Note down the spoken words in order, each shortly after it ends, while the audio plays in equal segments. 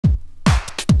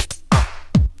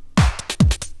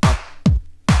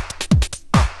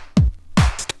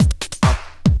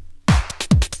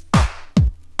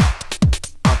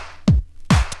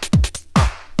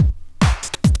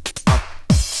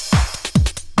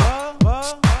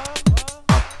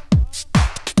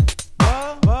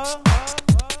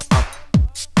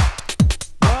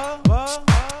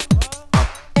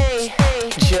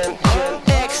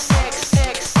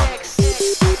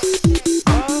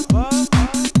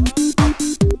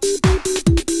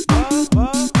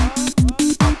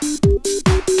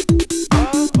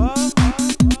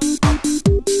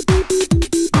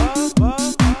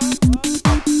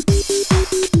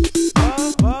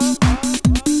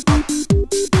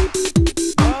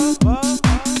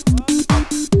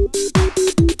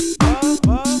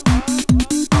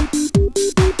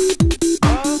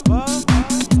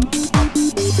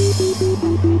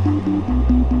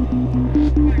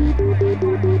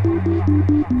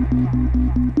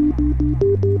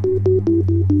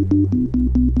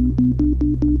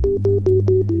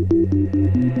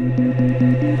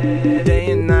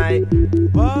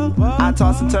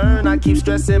toss and turn, I keep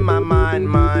stressing my mind.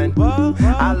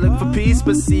 I look for peace,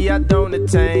 but see I don't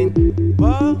attain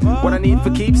what I need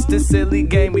for keeps this silly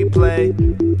game we play.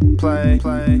 Now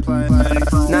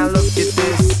look at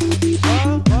this,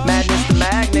 madness the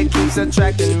magnet keeps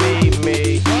attracting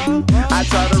me. I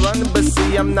try to run but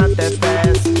see I'm not that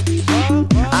fast.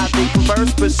 I think I'm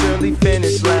first but surely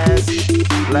finish last.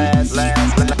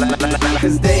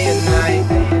 Cause day and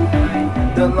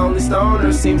night, the lonely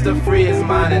stoner seems to free his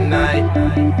mind at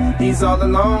night. He's all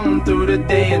alone through the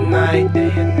day and night.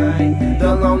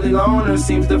 The lonely loner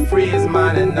seems to free his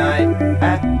mind at night.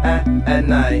 At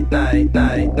night.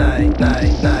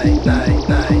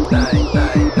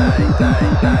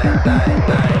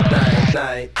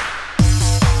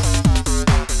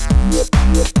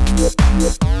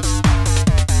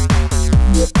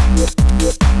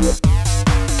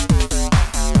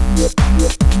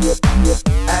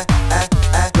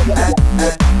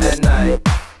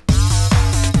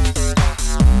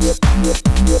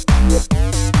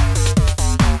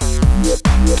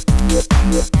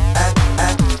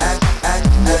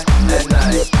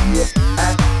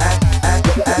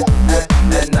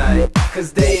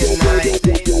 Cause day and night,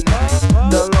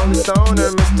 the lonely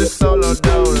stoner, Mr. Solo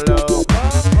Dolo,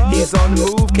 he's on the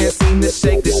move, can't seem to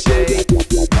shake the shade.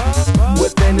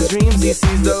 Within his dreams he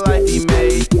sees the life he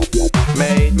made.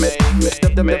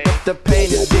 The pain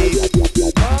is deep.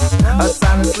 A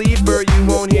silent sleeper, you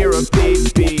won't hear a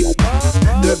peep.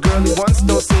 The girl he wants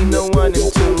don't see no one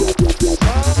in two.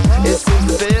 It seems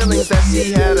the feelings that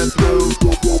she had her through.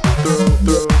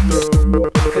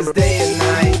 Cause day and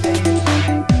night,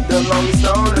 the lonely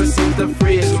stoner seems to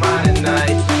free his mind at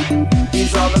night.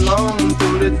 He's all alone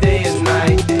through the day and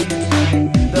night.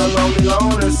 The lonely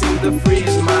loner seems to free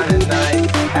his mind at night.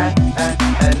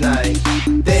 At night,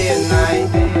 day and night,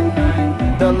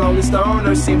 the lonely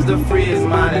stoner seems to free his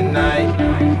mind at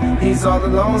night. He's all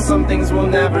alone, some things will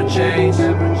never change.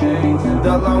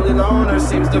 The lonely loner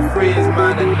seems to free his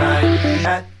mind at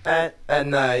night. At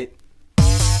night.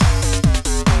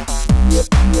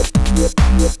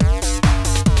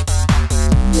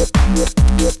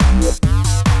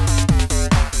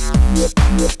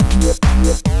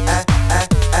 At